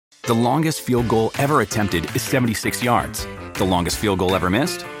The longest field goal ever attempted is 76 yards. The longest field goal ever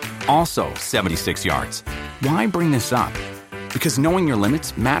missed? Also 76 yards. Why bring this up? Because knowing your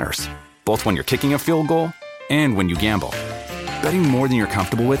limits matters, both when you're kicking a field goal and when you gamble. Betting more than you're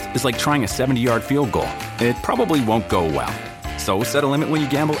comfortable with is like trying a 70-yard field goal. It probably won't go well. So set a limit when you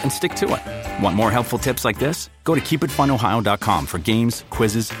gamble and stick to it. Want more helpful tips like this? Go to keepitfunohio.com for games,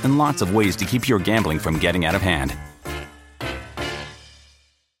 quizzes, and lots of ways to keep your gambling from getting out of hand.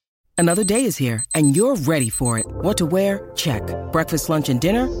 Another day is here, and you're ready for it. What to wear? Check. Breakfast, lunch, and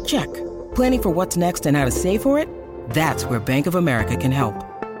dinner? Check. Planning for what's next and how to save for it? That's where Bank of America can help.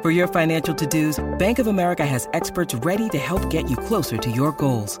 For your financial to-dos, Bank of America has experts ready to help get you closer to your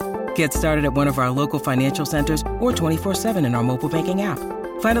goals. Get started at one of our local financial centers or 24/7 in our mobile banking app.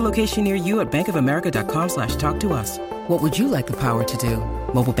 Find a location near you at bankofamerica.com/talktous. What would you like the power to do?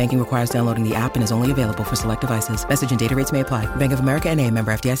 Mobile banking requires downloading the app and is only available for select devices. Message and data rates may apply. Bank of America N.A.,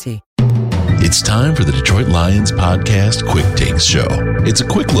 member FDIC. It's time for the Detroit Lions Podcast Quick Takes Show. It's a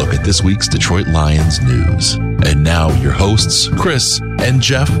quick look at this week's Detroit Lions news. And now your hosts, Chris and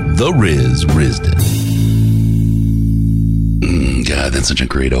Jeff the Riz Risden. God, that's such a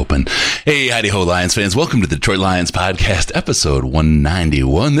great open. Hey, howdy-ho, Lions fans. Welcome to the Detroit Lions Podcast, episode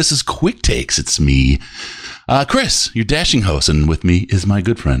 191. This is Quick Takes. It's me, Chris, your dashing host, and with me is my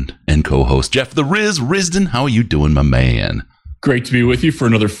good friend and co-host, Jeff the Riz Risden. How are you doing, my man? Great to be with you for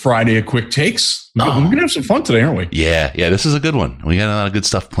another Friday of Quick Takes. We're going to have some fun today, aren't we? Yeah, this is a good one. We got a lot of good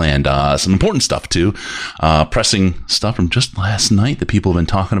stuff planned. Some important stuff, too. Pressing stuff from just last night that people have been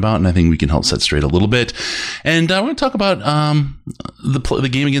talking about, and I think we can help set straight a little bit. And we're going to talk about the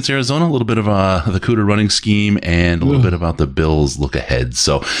game against Arizona, a little bit of the Cooter running scheme, and a little bit about the Bills' look ahead.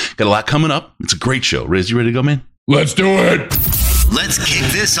 So, got a lot coming up. It's a great show. Riz, you ready to go, man? Let's do it. Let's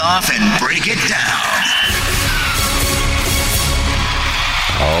kick this off and break it down.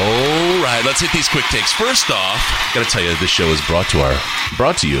 All right, let's hit these quick takes. First off, got to tell you, this show is brought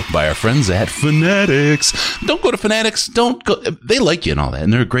to you by our friends at Fanatics. Don't go to Fanatics. Don't go. They like you and all that,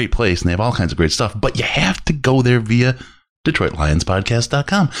 and they're a great place, and they have all kinds of great stuff. But you have to go there via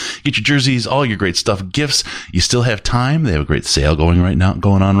DetroitLionsPodcast.com. Get your jerseys, all your great stuff, gifts. You still have time. They have a great sale going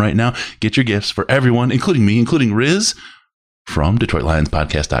on right now. Get your gifts for everyone, including me, including Riz, from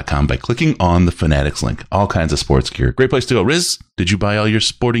DetroitLionsPodcast.com by clicking on the Fanatics link. All kinds of sports gear. Great place to go. Riz, did you buy all your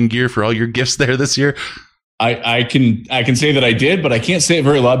sporting gear for all your gifts there this year? I can say that I did, but I can't say it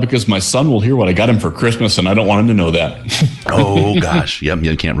very loud because my son will hear what I got him for Christmas, and I don't want him to know that. Oh gosh, yep.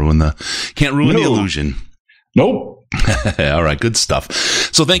 You can't ruin the illusion. Nope. All right, good stuff.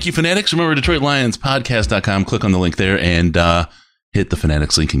 So thank you, Fanatics. Remember, DetroitLionsPodcast.com. Click on the link there and hit the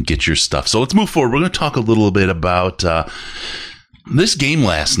Fanatics link and get your stuff. So let's move forward. We're going to talk a little bit about this game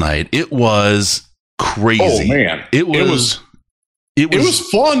last night. It was crazy. Oh man, it was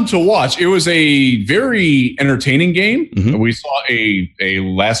fun to watch. It was a very entertaining game. Mm-hmm. We saw a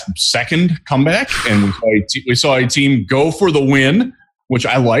last second comeback, and we saw a team go for the win, which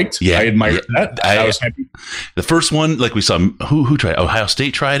I liked. Yeah, I admired that. I was happy. The first one, like we saw, who tried? Ohio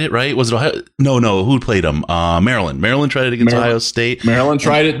State tried it, right? Was it Ohio? No. Who played them? Maryland. Maryland tried it against Ohio State. Maryland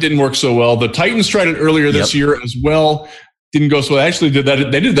tried it. Didn't work so well. The Titans tried it earlier this year as well. Didn't go so well. They actually did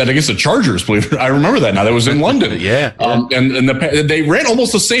that. They did that against the Chargers. Believe it. I remember that now. That was in London. Yeah. And they ran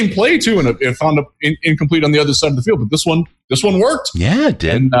almost the same play too, and it found incomplete on the other side of the field. But this one worked. Yeah, it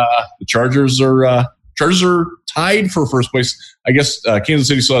did. And the Chargers are tied for first place. I guess Kansas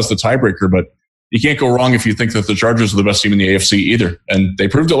City still has the tiebreaker, but you can't go wrong if you think that the Chargers are the best team in the AFC either. And they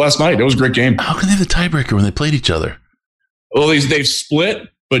proved it last night. It was a great game. How can they have the tiebreaker when they played each other? Well, they've split,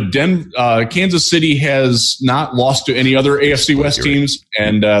 but Kansas City has not lost to any other AFC West teams,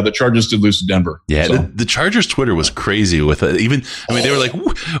 and the Chargers did lose to Denver. Yeah, so. The Chargers Twitter was crazy with it. Even, I mean, they were like,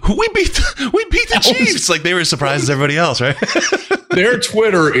 "We beat the Chiefs!" Like they were as surprised as everybody else, right? Their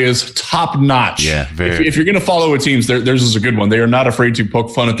Twitter is top notch. Yeah, very. If you're going to follow a team, theirs is a good one. They are not afraid to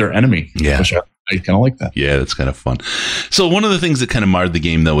poke fun at their enemy. Yeah. I kind of like that. Yeah, that's kind of fun. So one of the things that kind of marred the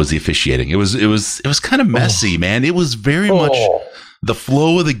game, though, was the officiating. It was kind of messy, man. It was very much the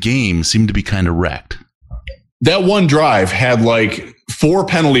flow of the game seemed to be kind of wrecked. That one drive had like 4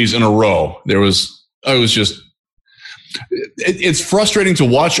 penalties in a row. It's frustrating to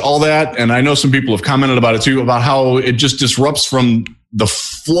watch all that, and I know some people have commented about it too, about how it just disrupts from the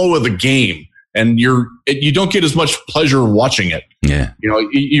flow of the game, and you don't get as much pleasure watching it. Yeah,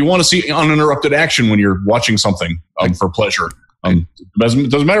 you want to see uninterrupted action when you're watching something for pleasure.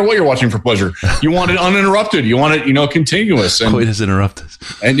 Doesn't matter what you're watching for pleasure. You want it uninterrupted. You want it, continuous. And, quite as interrupted.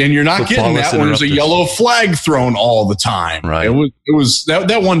 And you're not getting that when there's a yellow flag thrown all the time. Right. It was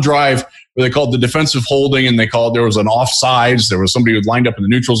that one drive where they called the defensive holding, and there was an offsides. There was somebody who lined up in the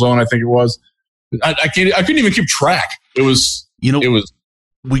neutral zone, I think it was. I couldn't even keep track. It was.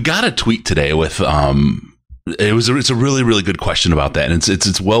 We got a tweet today with it's a really, really good question about that, and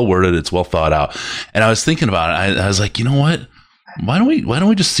it's well worded, it's well thought out. And I was thinking about it. I was like, you know what? Why don't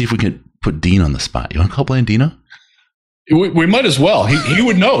we just see if we can put Dean on the spot? You want to call Blandino? We might as well. He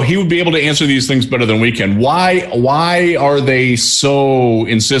would know. He would be able to answer these things better than we can. Why are they so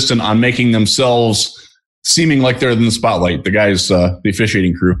insistent on making themselves seeming like they're in the spotlight? The guys, the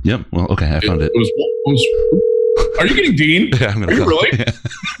officiating crew. Yep. Well, okay, I found it. Are you getting Dean? Yeah, I'm Are you really? Yeah.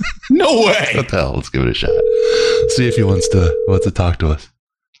 No way. What the hell? Let's give it a shot. See if he wants to talk to us.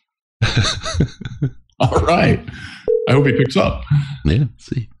 All right. I hope he picks up. Yeah. Let's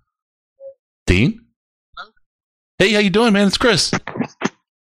see. Dean? Hey, how you doing, man? It's Chris.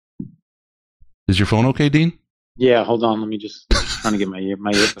 Is your phone okay, Dean? Yeah, hold on. Let me just trying to get my ear.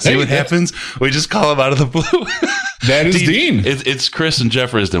 See what happens? We just call him out of the blue. That is Dean. It's Chris and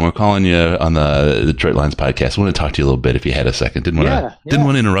Jeff Risden. We're calling you on the Detroit Lions podcast. I want to talk to you a little bit if you had a second. Didn't want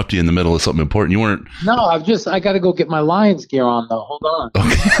to interrupt you in the middle of something important. You weren't. No, I got to go get my Lions gear on though. Hold on.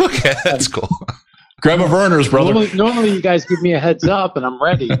 Okay, that's cool. Grab a Verner's, brother. Normally you guys give me a heads up and I'm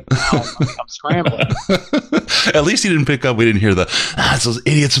ready. I'm scrambling. At least you didn't pick up. We didn't hear it's those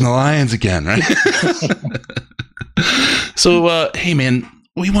idiots from the Lions again, right? So, hey, man,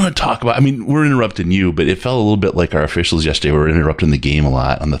 we want to talk about, we're interrupting you, but it felt a little bit like our officials yesterday. We were interrupting the game a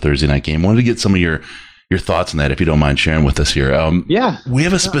lot on the Thursday night game. I wanted to get some of your thoughts on that, if you don't mind sharing with us here. Yeah. We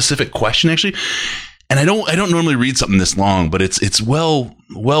have a specific question, actually. And I don't normally read something this long, but it's well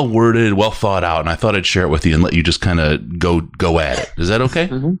worded, well thought out, and I thought I'd share it with you and let you just kind of go at it. Is that okay?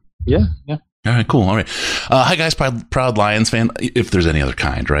 Mm-hmm. Yeah. All right, cool. All right. Hi, guys. Proud Lions fan, if there's any other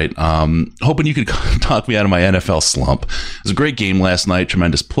kind, right? Hoping you could talk me out of my NFL slump. It was a great game last night.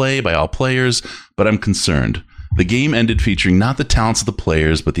 Tremendous play by all players, but I'm concerned. The game ended featuring not the talents of the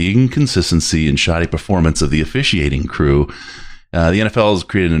players, but the inconsistency and shoddy performance of the officiating crew. The NFL has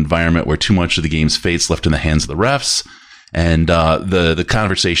created an environment where too much of the game's fate's left in the hands of the refs, and the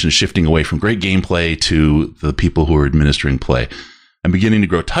conversation is shifting away from great gameplay to the people who are administering play. I'm beginning to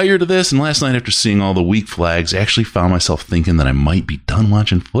grow tired of this, and last night, after seeing all the weak flags, I actually found myself thinking that I might be done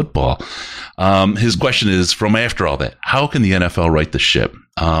watching football. His question is, from after all that, how can the NFL right the ship?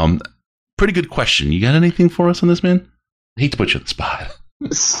 Pretty good question. You got anything for us on this, man? I hate to put you on the spot.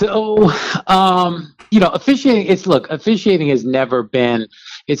 So, officiating has never been,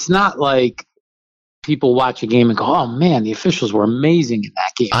 it's not like people watch a game and go, oh man, the officials were amazing in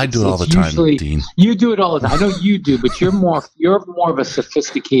that game. I do it all the time, Dean. You do it all the time. I know you do, but you're more of a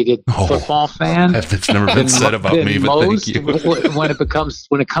sophisticated football fan. It's never been said about me, but thank you. When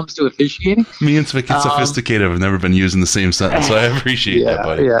it comes to officiating. Me and sophisticated have never been used in the same sentence, so I appreciate that,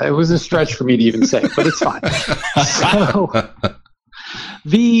 buddy. Yeah, it was a stretch for me to even say it, but it's fine. So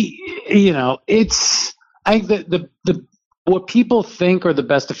I think the what people think are the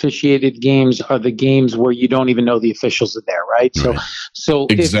best officiated games are the games where you don't even know the officials are there, right? So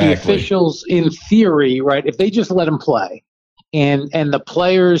exactly. If the officials, in theory, right, if they just let them play, and the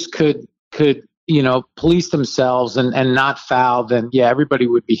players could police themselves and not foul, then yeah, everybody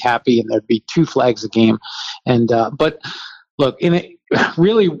would be happy, and there'd be 2 flags a game. And but look,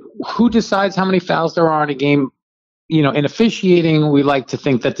 really, who decides how many fouls there are in a game? In officiating, we like to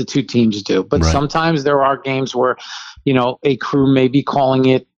think that the 2 teams do, but sometimes there are games where, a crew may be calling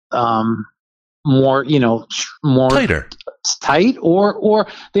it more tighter, tight, or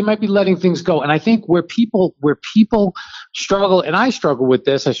they might be letting things go. And I think where people struggle, and I struggle with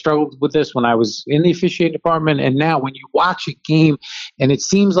this. I struggled with this when I was in the officiating department, and now when you watch a game, and it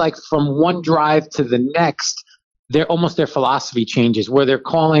seems like from one drive to the next, their philosophy changes, where they're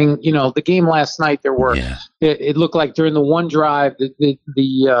calling, the game last night, it looked like during the one drive,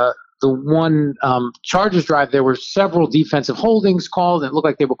 the one Chargers drive, there were several defensive holdings called, and it looked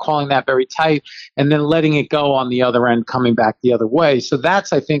like they were calling that very tight and then letting it go on the other end, coming back the other way. So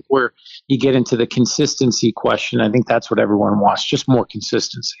that's, I think, where you get into the consistency question. I think that's what everyone wants, just more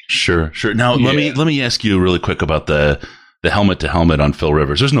consistency. Sure. Now, let me ask you really quick about the helmet to helmet on Phil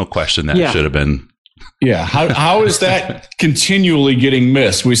Rivers. There's no question that should have been. Yeah. How is that continually getting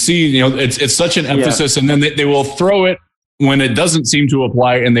missed? We see, it's such an emphasis, and then they will throw it when it doesn't seem to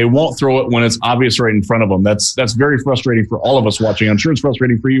apply, and they won't throw it when it's obvious right in front of them. That's very frustrating for all of us watching. I'm sure it's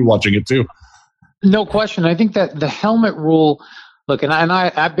frustrating for you watching it too. No question. I think that the helmet rule, look, and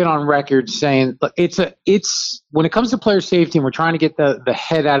I've been on record saying, look, it's when it comes to player safety, and we're trying to get the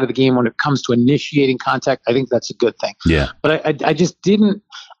head out of the game when it comes to initiating contact, I think that's a good thing. Yeah. But I just didn't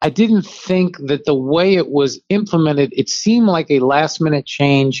think that the way it was implemented, it seemed like a last minute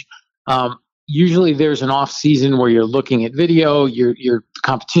change. Usually there's an off season where you're looking at video, your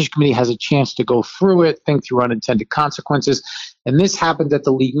competition committee has a chance to go through it, think through unintended consequences. And this happened at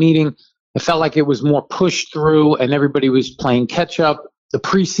the league meeting. It felt like it was more pushed through and everybody was playing catch up. The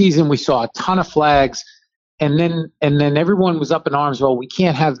preseason, we saw a ton of flags. And then everyone was up in arms. Well, we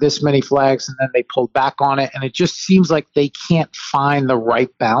can't have this many flags. And then they pulled back on it. And it just seems like they can't find the right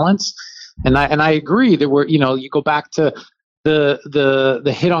balance. And I agree. There were, you go back to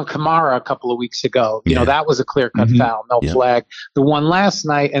the hit on Kamara a couple of weeks ago. You know, that was a clear-cut foul, no flag. The one last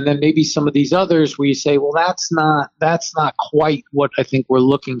night, and then maybe some of these others where you say, well, that's not quite what I think we're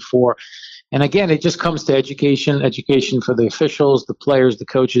looking for. And again, it just comes to education for the officials, the players, the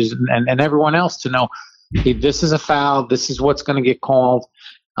coaches, and everyone else to know, hey, this is a foul. This is what's going to get called.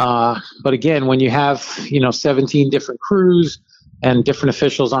 But again, when you have 17 different crews and different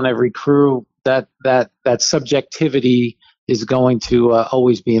officials on every crew, that subjectivity is going to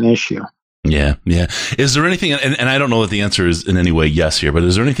always be an issue. Yeah. Is there anything, and I don't know that the answer is in any way yes here, but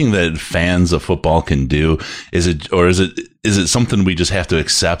is there anything that fans of football can do? Is it something we just have to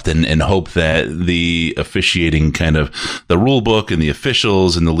accept and hope that the officiating kind of the rule book and the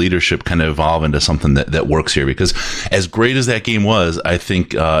officials and the leadership kind of evolve into something that works here? Because as great as that game was, I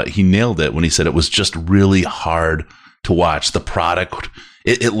think he nailed it when he said it was just really hard to watch. The product,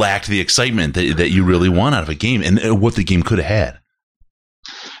 it lacked the excitement that you really want out of a game and what the game could have had.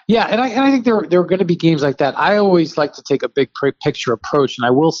 Yeah, and I think there are going to be games like that. I always like to take a big picture approach, and I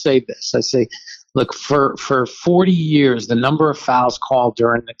will say this. I say, look, for 40 years, the number of fouls called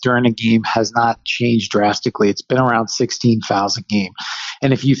during a game has not changed drastically. It's been around 16 fouls a game.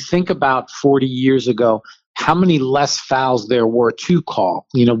 And if you think about 40 years ago, how many less fouls there were to call.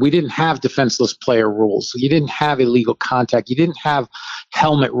 We didn't have defenseless player rules. You didn't have illegal contact. You didn't have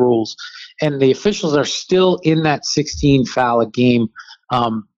helmet rules. And the officials are still in that 16 foul a game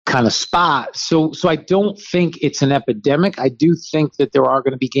kind of spot. So I don't think it's an epidemic. I do think that there are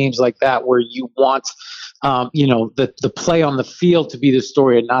going to be games like that where you want the play on the field to be the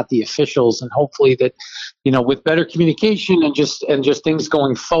story and not the officials. And hopefully that, with better communication and just things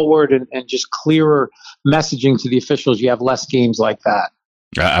going forward and just clearer messaging to the officials, you have less games like that.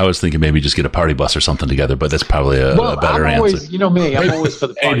 I was thinking maybe just get a party bus or something together, but that's probably a better answer. You know me, I'm always for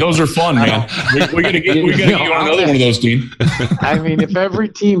the party. Hey, those are fun, man. We gotta get you on another one of those, Dean. I mean, if every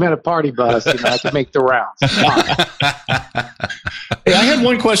team had a party bus, I could make the rounds. Hey, I had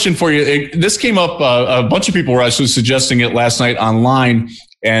one question for you. This came up. A bunch of people were actually suggesting it last night online,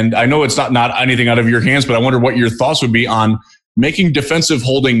 and I know it's not anything out of your hands, but I wonder what your thoughts would be on making defensive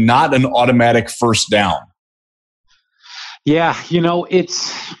holding not an automatic first down. Yeah,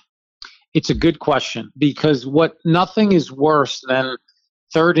 it's a good question because nothing is worse than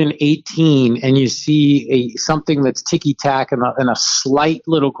 3rd and 18 and you see something that's ticky-tack and a slight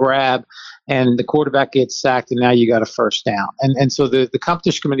little grab and the quarterback gets sacked and now you got a first down. And so the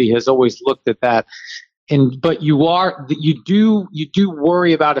competition committee has always looked at that. But you do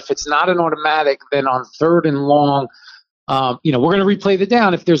worry about if it's not an automatic, then on 3rd and long, we're going to replay the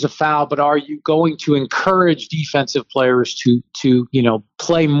down if there's a foul, but are you going to encourage defensive players to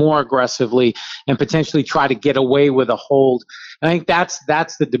play more aggressively and potentially try to get away with a hold? And I think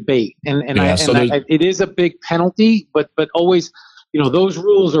that's the debate. It is a big penalty, but always, those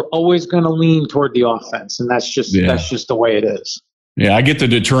rules are always going to lean toward the offense, and that's just the way it is. Yeah, I get the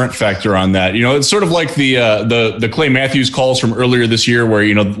deterrent factor on that. It's sort of like the Clay Matthews calls from earlier this year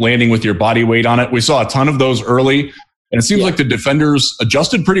where, landing with your body weight on it. We saw a ton of those early. And it seems like the defenders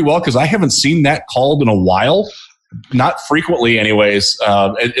adjusted pretty well because I haven't seen that called in a while. Not frequently anyways.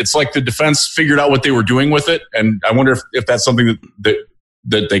 It's like the defense figured out what they were doing with it. And I wonder if that's something that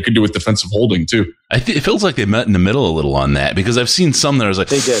they could do with defensive holding too. It feels like they met in the middle a little on that because I've seen some that I was like,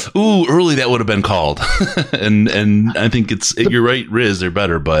 they did. Ooh, early that would have been called. and I think you're right, Riz, they're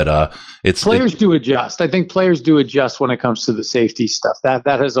better, but players do adjust. I think players do adjust when it comes to the safety stuff. That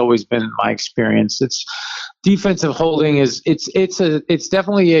has always been my experience. It's defensive holding it's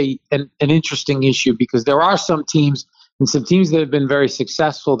definitely an interesting issue because there are some teams that have been very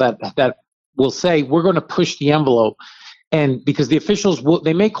successful that will say we're going to push the envelope. And because the officials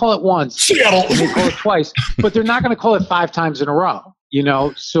they may call it once, Seattle. They may call it twice, but they're not going to call it 5 times in a row.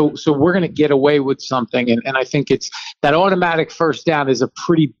 So we're going to get away with something. And I think it's that automatic first down is a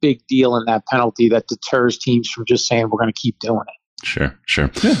pretty big deal in that penalty that deters teams from just saying we're going to keep doing it. Sure.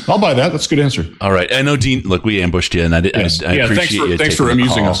 Yeah, I'll buy that. That's a good answer. All right. I know, Dean, look, we ambushed you, and I appreciate you. Thanks for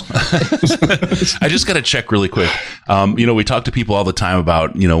amusing us. I just got to check really quick. We talk to people all the time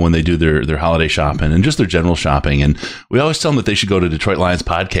about, when they do their holiday shopping and just their general shopping. And we always tell them that they should go to Detroit Lions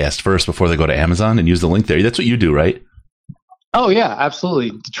podcast first before they go to Amazon and use the link there. That's what you do, right? Oh yeah,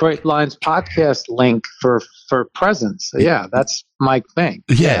 absolutely. Detroit Lions podcast link for presents. Yeah, that's my thing.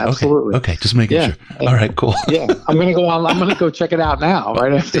 Yeah, absolutely. Okay, just making sure. All right, cool. Yeah, I'm gonna go check it out now,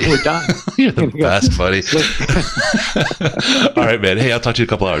 right after we're done. You're the best, buddy. All right, man. Hey, I'll talk to you in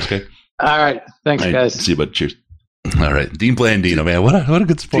a couple hours. Okay. All right. Thanks, guys. See you, bud. Cheers. All right, Dean Blandino, man. What a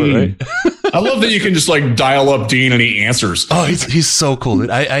good sport, Dean. Right? I love that you can just dial up Dean and he answers. Oh, he's so cool.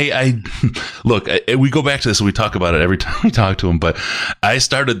 I look. We go back to this and we talk about it every time we talk to him. But I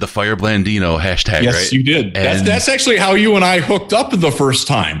started the Fire Blandino hashtag. Yes, right? you did. That's actually how you and I hooked up the first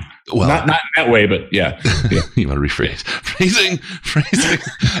time. Well, not in that way, but yeah. You want to rephrase? Phrasing.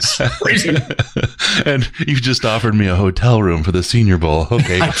 And you just offered me a hotel room for the Senior Bowl.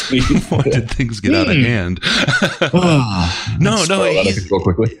 Okay, did things get out of hand? No. Go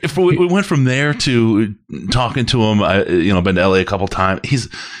quickly. If we went from there to talking to him, been to LA a couple times. He's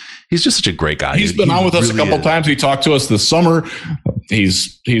just such a great guy. He's been on with us a couple times. He talked to us this summer.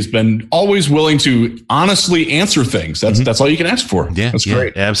 He's been always willing to honestly answer things. That's all you can ask for. Yeah, that's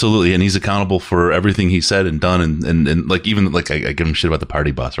great. Absolutely. And he's accountable for everything he said and done. And even I give him shit about the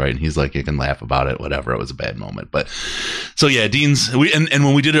party bus, right? And he's like, you can laugh about it, whatever. It was a bad moment. But so yeah, Dean's and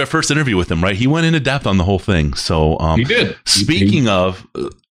when we did our first interview with him, right, he went into depth on the whole thing. So he did. Speaking of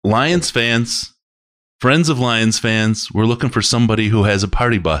Lions fans, friends of Lions fans, we're looking for somebody who has a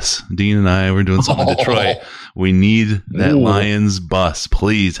party bus. Dean and I, we're doing something in Detroit. We need that Lions bus.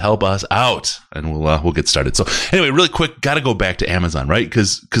 Please help us out, and we'll get started. So anyway, really quick, got to go back to Amazon, right?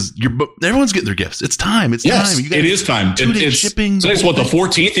 Because everyone's getting their gifts. It's time. It's time. It is time. It's shipping. Today's what, the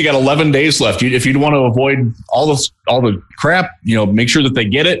 14th? You got 11 days left. If you want to avoid all the crap, make sure that they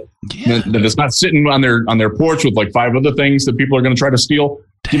get it. Yeah. That it's not sitting on their porch with 5 other things that people are going to try to steal.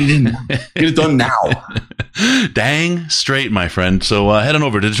 Get it in. Get it done now. Dang straight, my friend. So head on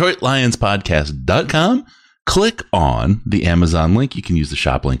over to DetroitLionsPodcast.com. Click on the Amazon link. You can use the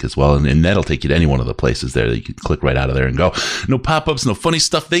shop link as well, and that'll take you to any one of the places there that you can click right out of there and go. No pop-ups, no funny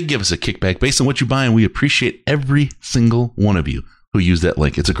stuff. They give us a kickback based on what you buy, and we appreciate every single one of you who use that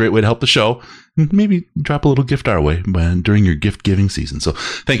link. It's a great way to help the show. Maybe drop a little gift our way during your gift giving season. So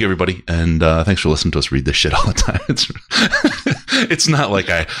thank you, everybody. And thanks for listening to us read this shit all the time. It's not like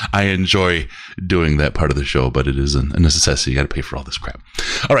I enjoy doing that part of the show, but it is a necessity. You got to pay for all this crap.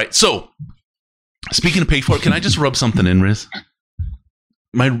 All right. So speaking of pay for it, can I just rub something in, Riz?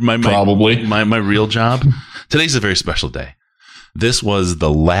 Probably. My real job. Today's a very special day. This was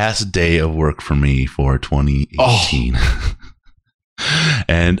the last day of work for me for 2018. Oh.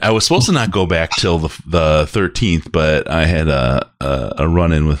 And I was supposed to not go back till the 13th, but I had a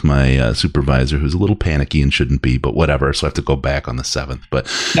run-in with my supervisor who's a little panicky and shouldn't be, but whatever. So I have to go back on the 7th. But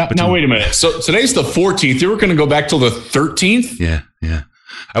now wait a minute. So today's the 14th. You were going to go back till the 13th? Yeah.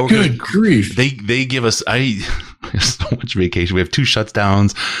 Good grief. They give us so much vacation. We have 2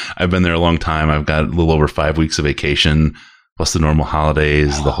 shutdowns. I've been there a long time. I've got a little over 5 weeks of vacation. Plus the normal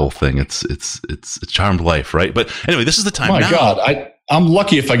holidays, the whole thing. It's a charmed life, right? But anyway, this is the time. My God, I'm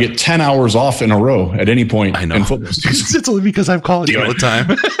lucky if I get 10 hours off in a row at any point. I know. In football season. It's only because I'm calling you all the time.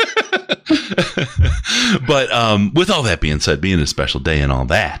 But with all that being said, being a special day and all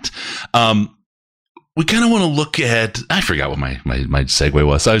that, we kind of want to look at. I forgot what my segue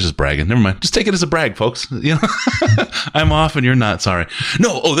was. I was just bragging. Never mind. Just take it as a brag, folks. I'm off and you're not. Sorry.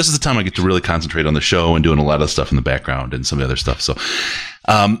 No. Oh, this is the time I get to really concentrate on the show and doing a lot of stuff in the background and some of the other stuff. So,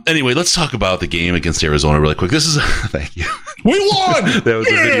 anyway, let's talk about the game against Arizona really quick. This is thank you. We won. That was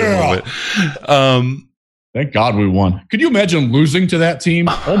a video moment. Thank God we won. Could you imagine losing to that team?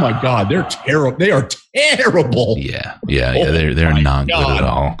 Oh my God, they're terrible. They are terrible. Yeah. They're not good at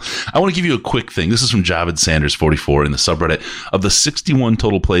all. I want to give you a quick thing. This is from Javed Sanders 44 in the subreddit. Of the 61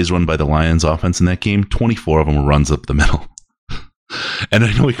 total plays run by the Lions offense in that game, 24 of them were runs up the middle. And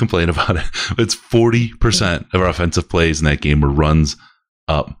I know we complain about it, but it's 40% of our offensive plays in that game were runs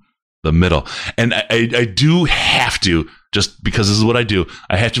up the middle. And I do have to, just because this is what I do,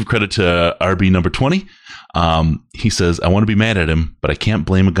 I have to give credit to RB number 20. He says, I want to be mad at him, but I can't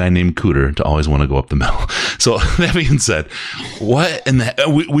blame a guy named Cooter to always want to go up the middle. So that being said,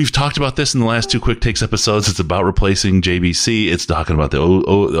 we've talked about this in the last 2 Quick Takes episodes. It's about replacing JBC. It's talking about the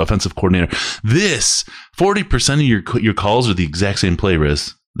offensive coordinator. This 40% of your calls are the exact same play,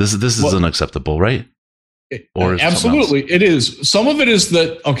 Riz. This is unacceptable, right? Or absolutely, it is. Some of it is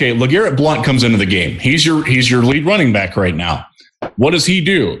that LeGarrette Blount comes into the game. He's your lead running back right now. What does he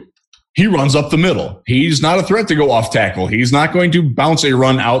do? He runs up the middle. He's not a threat to go off tackle. He's not going to bounce a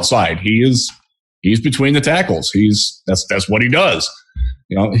run outside. He's between the tackles. That's what he does.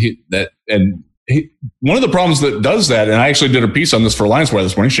 And one of the problems that does that, and I actually did a piece on this for Lions Wire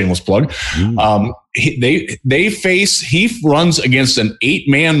this morning, shameless plug. He runs against an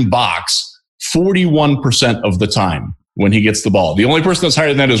 8-man box 41% of the time when he gets the ball. The only person that's higher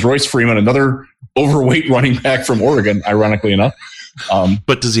than that is Royce Freeman, another overweight running back from Oregon, ironically enough.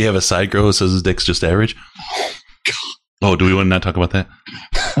 But does he have a side grow that says his dick's just average? Oh, do we want to not talk about that?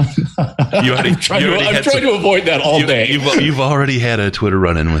 I'm trying to avoid that all day. You've already had a Twitter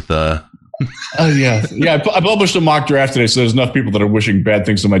run-in with yeah. I published a mock draft today, so there's enough people that are wishing bad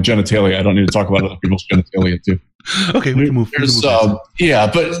things to my genitalia. I don't need to talk about other people's genitalia too. Okay, we can move. But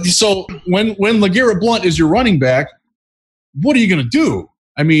so when LeGarrette Blount is your running back, what are you going to do?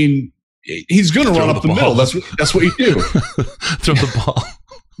 I mean, he's going to run up the middle. That's what you do. Throw the ball.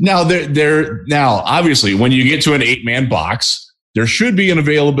 Now, obviously, when you get to an 8-man box, there should be an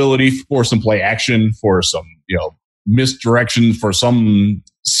availability for some play action, for some misdirection, for some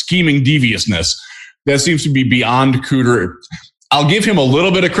scheming deviousness that seems to be beyond Cooter. I'll give him a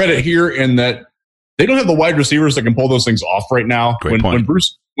little bit of credit here in that they don't have the wide receivers that can pull those things off right now. When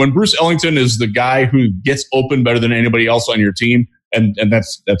Bruce Ellington is the guy who gets open better than anybody else on your team. And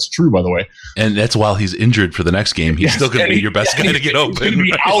that's true, by the way. And that's while he's injured for the next game. He's still going to be your best guy to get open. He's going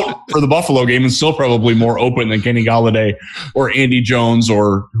to be out for the Buffalo game and still probably more open than Kenny Galladay or Andy Jones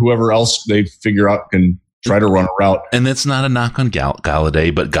or whoever else they figure out can try to run a route. And that's not a knock on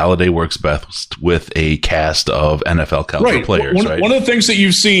Galladay, but Galladay works best with a cast of NFL caliber players. One of the things that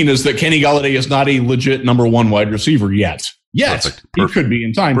you've seen is that Kenny Galladay is not a legit number one wide receiver yet. Perfect. He could be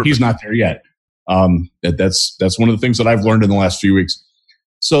in time. Perfect. He's not there yet. That's one of the things that I've learned in the last few weeks.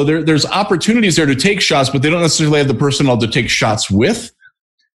 So there's opportunities there to take shots, but they don't necessarily have the personnel to take shots with.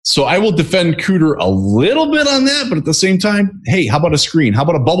 So I will defend Cooter a little bit on that, but at the same time, hey, how about a screen? How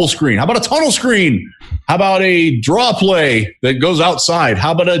about a bubble screen? How about a tunnel screen? How about a draw play that goes outside?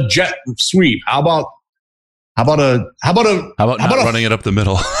 How about a jet sweep? How about running it up the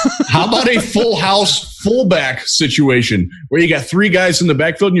middle? How about a full house fullback situation where you got 3 guys in the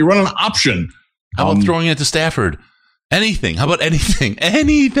backfield and you run an option? How about throwing it to Stafford? Anything. How about anything?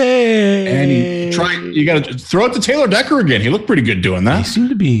 Anything. You got to throw it to Taylor Decker again. He looked pretty good doing that. He seemed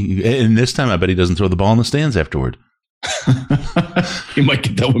to be. And this time, I bet he doesn't throw the ball in the stands afterward. He might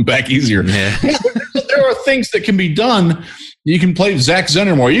get that one back easier. Yeah. There are things that can be done. You can play Zach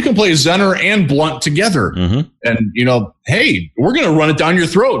Zenner more. You can play Zenner and Blount together. Mm-hmm. And, hey, we're going to run it down your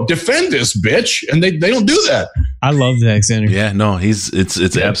throat. Defend this, bitch. And they don't do that. I love Zach Zenner. Yeah, no,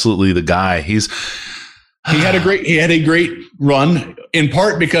 it's absolutely the guy. He had a great run, in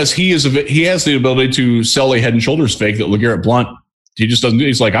part because he has the ability to sell a head and shoulders fake that LeGarrette Blount, he just doesn't do.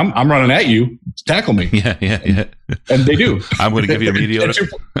 He's like, I'm running at you. Tackle me. Yeah. And they do. I'm going to give you a mediocre.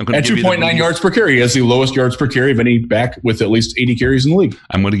 At 2.9 yards per carry. He has the lowest yards per carry of any back with at least 80 carries in the league.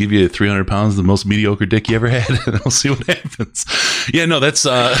 I'm going to give you 300 pounds, the most mediocre dick you ever had, and we'll see what happens. Yeah, no, that's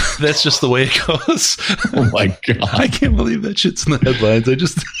just the way it goes. Oh, my God. I can't believe that shit's in the headlines. It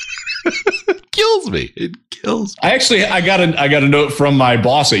kills me. It kills me. I got a note from my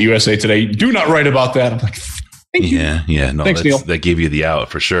boss at USA Today. Do not write about that. I'm like, thank you. Yeah. No, thanks, Neil. That gave you the out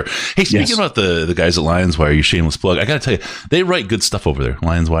for sure. Hey, speaking about the guys at Lions Wire, you shameless plug. I got to tell you, they write good stuff over there.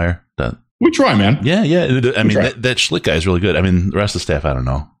 Lions Wire. We try, man. Yeah. I mean, that Schlitt guy is really good. I mean, the rest of the staff, I don't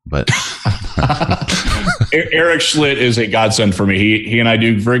know, but Eric Schlitt is a godsend for me. He and I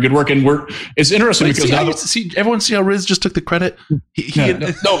do very good work, and it's interesting because everyone see how Riz just took the credit.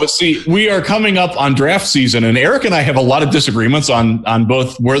 But we are coming up on draft season, and Eric and I have a lot of disagreements on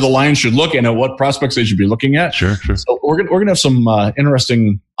both where the Lions should look and at what prospects they should be looking at. Sure. So we're gonna have some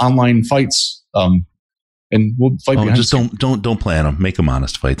interesting online fights, and we'll fight. Just don't plan them. Make them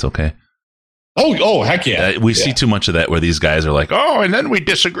honest fights, okay? Oh, heck yeah. We see too much of that where these guys are like, and then we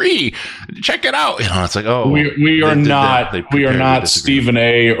disagree. Check it out. It's like, we are not Stephen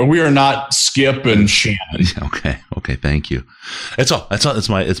A. or we are not Skip and Shannon. Okay. Thank you. That's all. It's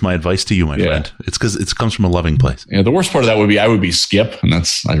my advice to you, my friend. It's because it comes from a loving place. Yeah. The worst part of that would be I would be Skip, and I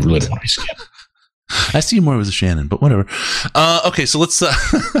really don't want to be Skip. I see you more as a Shannon, but whatever. Okay. So let's,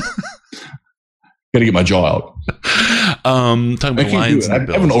 got to get my jaw out. Talking about Lions. I have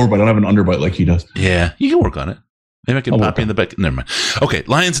an overbite. I don't have an underbite like he does. Yeah, you can work on it. Maybe I can pop you in the back. Never mind. Okay,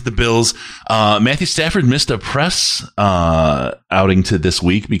 Lions at the Bills. Matthew Stafford missed a press outing to this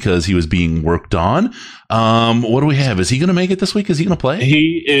week because he was being worked on. What do we have? Is he going to make it this week? Is he going to play?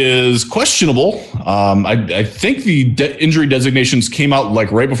 He is questionable. I think the injury designations came out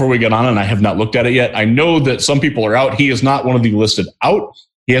like right before we got on, and I have not looked at it yet. I know that some people are out. He is not one of the listed out.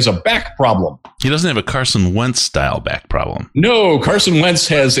 He has a back problem. He doesn't have a Carson Wentz style back problem. No, Carson Wentz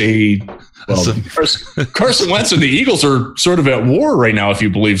has a Well, Carson Wentz and the Eagles are sort of at war right now, if you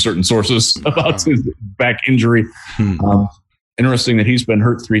believe certain sources, about his back injury. Interesting that he's been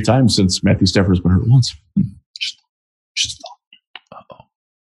hurt 3 times since Matthew Stafford's been hurt once. Just thought. Uh-oh.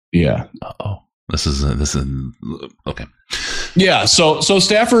 Yeah. Uh-oh. This is okay. Yeah, so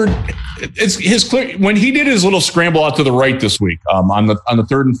Stafford, it's his clear when he did his little scramble out to the right this week on the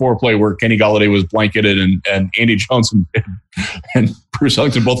 3rd and 4 play where Kenny Golladay was blanketed and Andy Jones and Bruce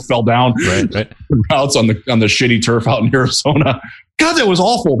Ellington both fell down right. routes on the shitty turf out in Arizona. God, that was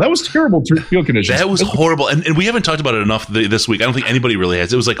awful. That was terrible field conditions. That was horrible. And we haven't talked about it enough this week. I don't think anybody really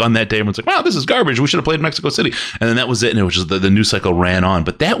has. It was like on that day, everyone's like, wow, this is garbage. We should have played in Mexico City. And then that was it. And it was just the news cycle ran on.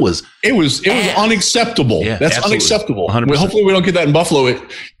 But that was... It was unacceptable. Yeah, that's absolutely. Unacceptable. 100%. Hopefully we don't get that in Buffalo.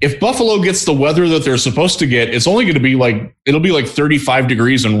 If Buffalo gets the weather that they're supposed to get, it's only going to be it'll be like 35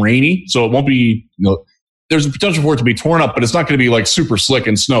 degrees and rainy. So it won't be, there's a potential for it to be torn up, but it's not going to be like super slick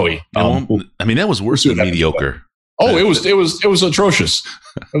and snowy. That was worse than mediocre. Oh, it was atrocious.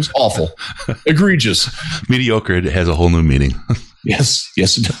 It was awful. Egregious. Mediocre has a whole new meaning. Yes,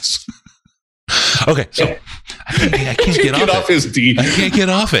 it does. Okay, so I can't get off his D. I can't get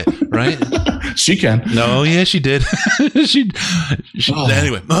off it, right? She can. No, yeah, she did. she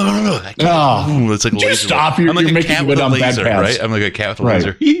Anyway. No. I can't. It's like just stop. I'm like a cat with a laser, right? I'm like a cat with a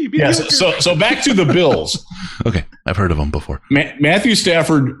laser. Yes. So back to the Bills. Okay, I've heard of them before. Matthew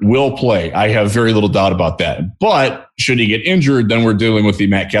Stafford will play. I have very little doubt about that. But should he get injured, then we're dealing with the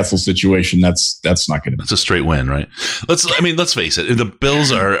Matt Ketzel situation. That's not going to be. That's a straight win, right? Let's face it. The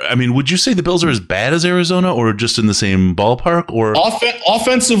Bills are. Would you say the Bills are as bad as Arizona, or just in the same ballpark? Or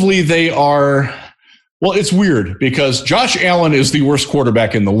offensively, they are. Well, it's weird because Josh Allen is the worst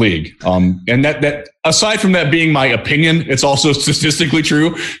quarterback in the league. And that aside from that being my opinion, it's also statistically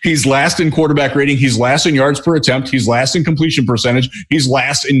true. He's last in quarterback rating. He's last in yards per attempt. He's last in completion percentage. He's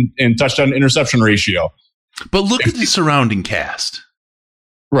last in touchdown to interception ratio. But look at the surrounding cast.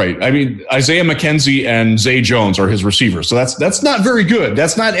 Right. Isaiah McKenzie and Zay Jones are his receivers. So that's not very good.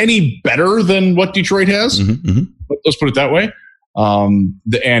 That's not any better than what Detroit has. Mm-hmm. Let's put it that way.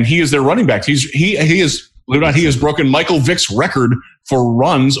 And he is their running back. He has broken Michael Vick's record for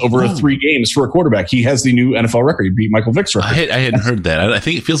runs over 3 games for a quarterback. He has the new NFL record. He beat Michael Vick's record. I hadn't heard that. I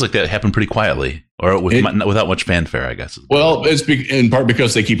think it feels like that happened pretty quietly or without much fanfare, I guess. Well, it's in part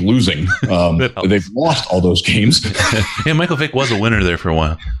because they keep losing. They've lost all those games. Yeah, Michael Vick was a winner there for a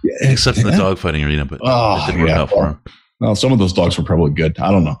while, except in the dogfighting arena, but it didn't work out for him. Well, some of those dogs were probably good. I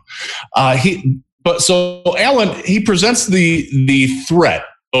don't know. But so Allen, he presents the threat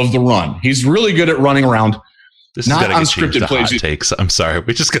of the run. He's really good at running around. This is not unscripted plays. Hot takes. I'm sorry,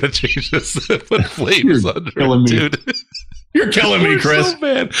 we just gotta change this. Put flames under it, dude. You're killing me, Chris. So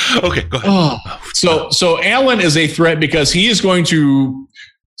bad. Okay, go ahead. So Allen is a threat because he is going to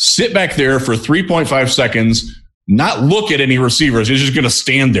sit back there for 3.5 seconds, not look at any receivers. He's just going to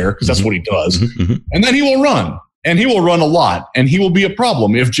stand there because that's what he does, and then he will run. And he will run a lot, and he will be a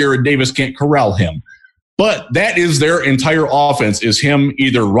problem if Jared Davis can't corral him. But that is their entire offense, is him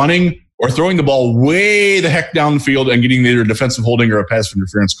either running or throwing the ball way the heck downfield and getting either a defensive holding or a pass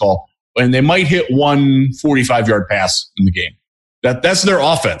interference call. And they might hit one 45-yard pass in the game. That's their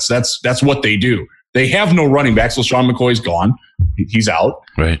offense. That's what they do. They have no running backs. So Sean McCoy's gone. He's out.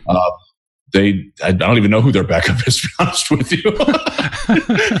 Right. I don't even know who their backup is, to be honest with you.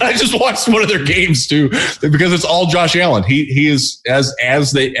 I just watched one of their games too, because it's all Josh Allen. He is as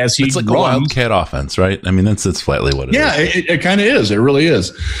he it's like runs, a wildcat offense, right? That's flatly what it is. Yeah, it kind of is. It really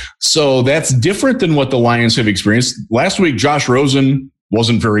is. So that's different than what the Lions have experienced. Last week, Josh Rosen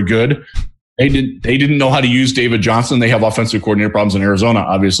wasn't very good. They didn't know how to use David Johnson. They have offensive coordinator problems in Arizona,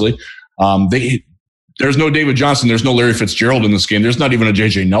 obviously. There's no David Johnson. There's no Larry Fitzgerald in this game. There's not even a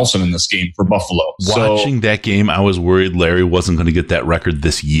J.J. Nelson in this game for Buffalo. Watching that game, I was worried Larry wasn't going to get that record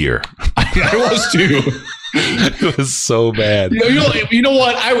this year. I was too. It was so bad. You know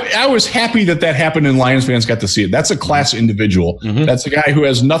what? I was happy that happened and Lions fans got to see it. That's a class individual. Mm-hmm. That's a guy who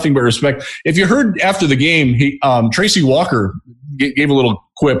has nothing but respect. If you heard after the game, Tracy Walker gave a little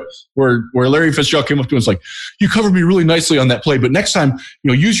quip where Larry Fitzgerald came up to him and was like, you covered me really nicely on that play, but next time,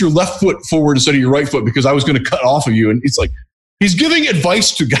 use your left foot forward instead of your right foot because I was going to cut off of you. And it's like, he's giving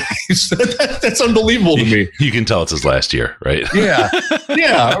advice to guys. That's unbelievable to me. You can tell it's his last year, right? Yeah.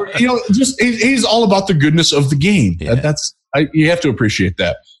 Yeah. He's all about the goodness of the game. Yeah. You have to appreciate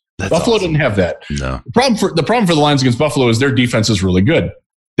that. Buffalo didn't have that. No. The problem for the Lions against Buffalo is their defense is really good.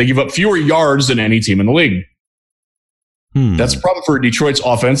 They give up fewer yards than any team in the league. That's a problem for Detroit's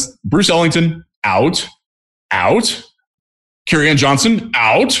offense. Bruce Ellington, out. Kerryon Johnson,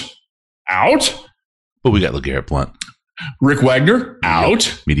 out. But we got LeGarrette Blount. Rick Wagner,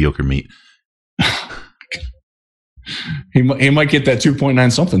 out. Mediocre meat. He might get that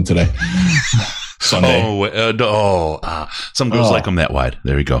 2.9 something today. Sunday. Some girls like them that wide.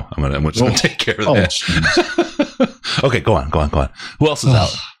 There you go. I'm just going to take care of that. Okay, go on. Who else is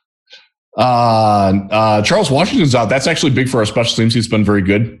out? Charles Washington's out. That's actually big for our special teams. He's been very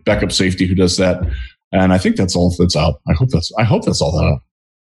good. Backup safety who does that. And I think that's all that's out. I hope that's all that out.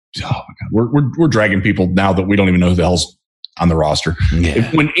 Oh my God. We're dragging people now that we don't even know who the hell's on the roster.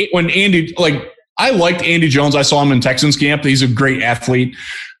 Yeah. When Andy, I liked Andy Jones. I saw him in Texans camp. He's a great athlete.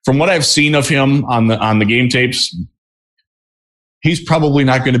 From what I've seen of him on the game tapes, he's probably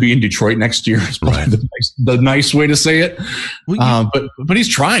not going to be in Detroit next year. It's probably the nice way to say it. Well, but he's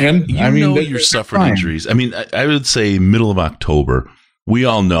trying. You're suffering injuries. I mean, I would say middle of October, we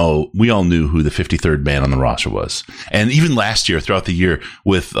all knew who the 53rd man on the roster was. And even last year, throughout the year,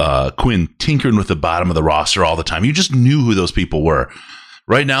 with Quinn tinkering with the bottom of the roster all the time, you just knew who those people were.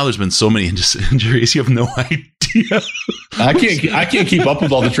 Right now, there's been so many injuries, you have no idea. I can't keep up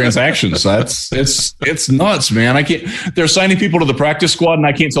with all the transactions. It's nuts, man. They're signing people to the practice squad, and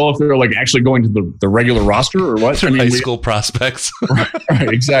I can't tell if they're actually going to the regular roster or what. They're high school prospects.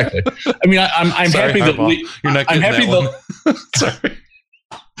 Right, exactly. I mean, I'm Sorry, happy Harbaugh. You're not getting that one. Sorry.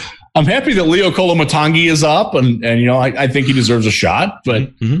 I'm happy that Leo Kolomatangi is up, and I think he deserves a shot,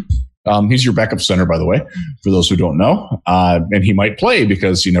 but. Mm-hmm. He's your backup center, by the way, for those who don't know. And he might play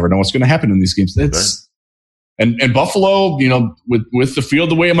because you never know what's going to happen in these games. And Buffalo, with the field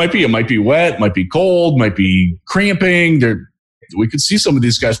the way it might be wet, might be cold, might be cramping. We could see some of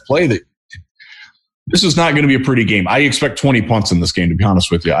these guys play. That this is not going to be a pretty game. I expect 20 punts in this game, to be honest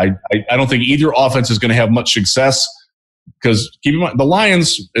with you. I don't think either offense is going to have much success because keep in mind, the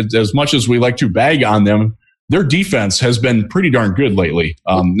Lions, as much as we like to bag on them, their defense has been pretty darn good lately.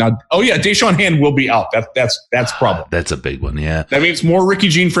 Deshaun Hand will be out. That's problem. That's a big one. Yeah, that means more Ricky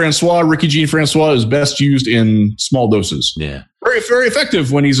Jean-Francois. Ricky Jean-Francois is best used in small doses. Yeah, very very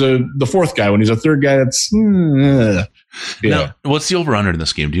effective when he's the fourth guy. When he's a third guy, that's Now, what's the over under in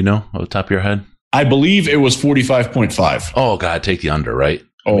this game? Do you know off the top of your head? I believe it was 45.5. Oh God, take the under, right?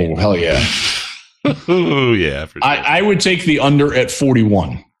 Hell yeah. Oh yeah. For sure. I would take the under at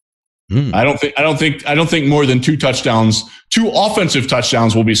 41. I don't think more than two offensive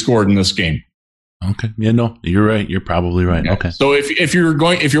touchdowns will be scored in this game. Okay. Yeah, no, you're right. You're probably right. Okay. So if you're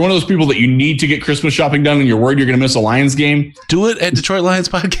one of those people that you need to get Christmas shopping done and you're worried you're going to miss a Lions game, do it at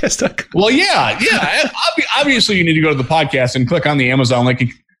DetroitLionsPodcast.com. Well, yeah. Obviously, you need to go to the podcast and click on the Amazon link.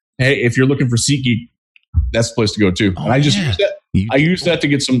 Hey, if you're looking for SeatGeek, that's the place to go too. And I just use that. I use that to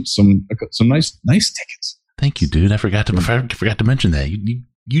get some nice tickets. Thank you, dude. I forgot to mention that.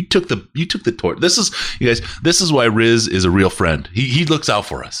 You took the torch. This is, you guys. This is why Riz is a real friend. He looks out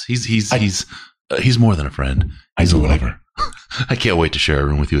for us. He's more than a friend. He's a lover. I can't wait to share a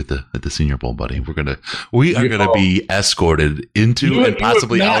room with you at the Senior Bowl, buddy. We are gonna be escorted into and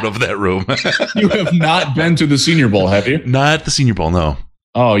possibly out of that room. You have not been to the Senior Bowl, have you? Not the Senior Bowl, no.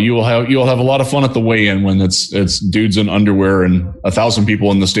 Oh, you'll have a lot of fun at the weigh-in when it's dudes in underwear and 1,000 people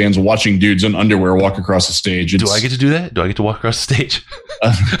in the stands watching dudes in underwear walk across the stage. Do I get to do that? Do I get to walk across the stage?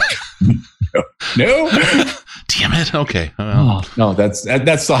 No. Damn it. Okay. No, that's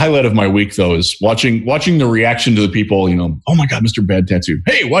the highlight of my week though, is watching the reaction to the people. Oh my God, Mr. Bad Tattoo.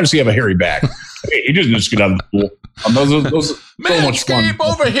 Hey, why does he have a hairy back? Hey, he doesn't just get out of the pool. Those so much fun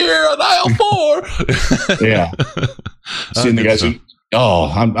over here on aisle 4. Yeah. Seeing the guys.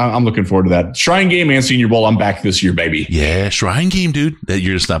 I'm looking forward to that. Shrine Game and Senior Bowl. I'm back this year, baby. Yeah, Shrine Game, dude. That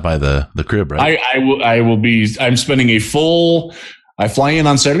you're just not by the crib, right? I will be. I'm spending I fly in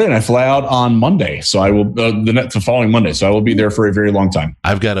on Saturday and I fly out on Monday. So I will the following Monday. So I will be there for a very long time.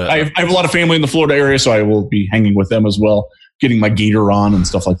 I have a lot of family in the Florida area, so I will be hanging with them as well, getting my gator on and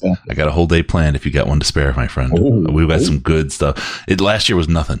stuff like that. I got a whole day planned if you got one to spare, my friend. We've got some good stuff. Last year was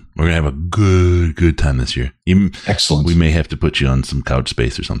nothing. We're going to have a good time this year. Excellent. We may have to put you on some couch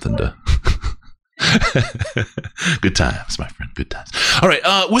space or something to... Good times, my friend. Good times. All right.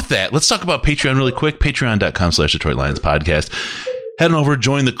 With that, let's talk about Patreon really quick. Patreon.com/Detroit Lions Podcast. Head on over,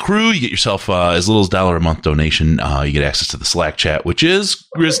 join the crew. You get yourself as little as $1 a month donation. You get access to the Slack chat, which is,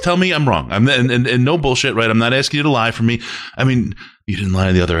 Grizz, tell me I'm wrong. And no bullshit, right? I'm not asking you to lie for me. I mean, you didn't lie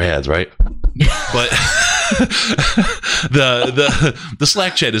in the other ads, right? But the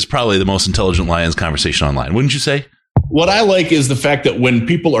Slack chat is probably the most intelligent Lions conversation online, wouldn't you say? What I like is the fact that when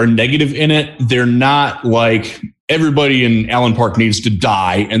people are negative in it, they're not like everybody in Allen Park needs to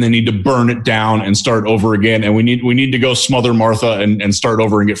die and they need to burn it down and start over again. And we need to go smother Martha and start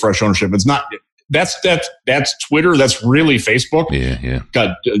over and get fresh ownership. It's not. That's Twitter. That's really Facebook. Yeah.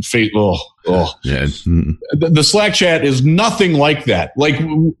 God, Yeah. The Slack chat is nothing like that. Like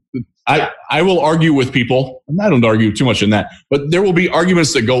I will argue with people, and I don't argue too much in that, but there will be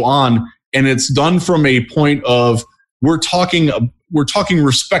arguments that go on, and it's done from a point of we're talking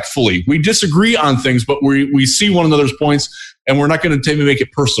respectfully. We disagree on things, but we see one another's points, and we're not going to make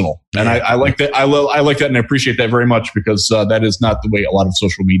it personal. And I like that. I like that, and I appreciate that very much, because that is not the way a lot of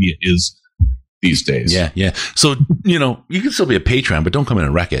social media is these days. Yeah. So, you can still be a patron, but don't come in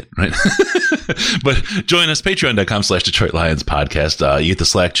and wreck it, right? But join us, patreon.com/Detroit Lions podcast. You get the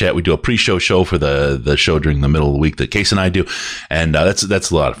Slack chat. We do a pre-show show for the show during the middle of the week that Case and I do. And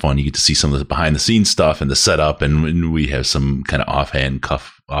that's a lot of fun. You get to see some of the behind the scenes stuff and the setup. And we have some kind of off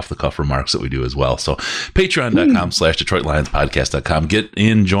the cuff remarks that we do as well. So patreon.com/Detroit Lions podcast.com. Get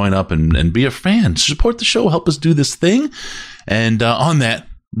in, join up, and be a fan. Support the show. Help us do this thing. And on that,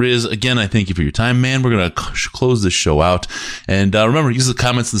 Riz, again, I thank you for your time, man. We're going to close this show out. And remember, use the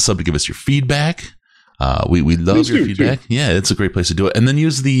comments in the sub to give us your feedback. We love your feedback. Too. Yeah, it's a great place to do it. And then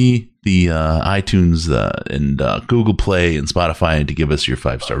use the iTunes and Google Play and Spotify to give us your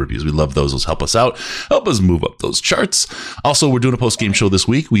 5-star reviews. We love those. Those help us out. Help us move up those charts. Also, we're doing a post-game show this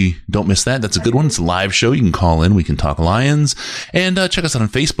week. We don't miss that. That's a good one. It's a live show. You can call in. We can talk Lions. And check us out on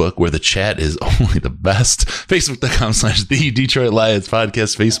Facebook, where the chat is only the best. Facebook.com/The Detroit Lions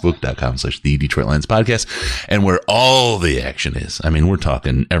Podcast. Facebook.com/The Detroit Lions Podcast. And where all the action is. I mean, we're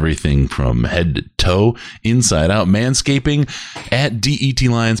talking everything from head to toe, inside out, manscaping at DET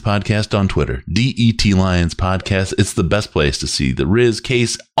Lions Podcast on Twitter. DET Lions Podcast. It's the best place to see the Riz,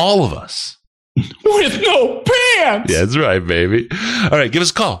 Case, all of us. With no pants! Yeah, that's right, baby. All right, give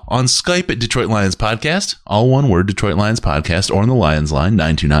us a call on Skype at Detroit Lions Podcast. All one word, Detroit Lions Podcast, or on the Lions line,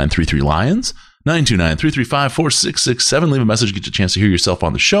 929-33-LIONS. 929-335-4667. Leave a message, get you a chance to hear yourself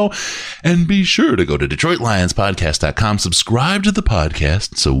on the show. And be sure to go to DetroitLionsPodcast.com. Subscribe to the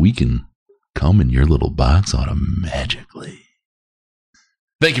podcast so we can come in your little box automatically.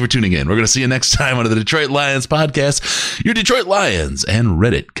 Thank you for tuning in. We're going to see you next time on the Detroit Lions Podcast, your Detroit Lions and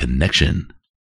Reddit connection.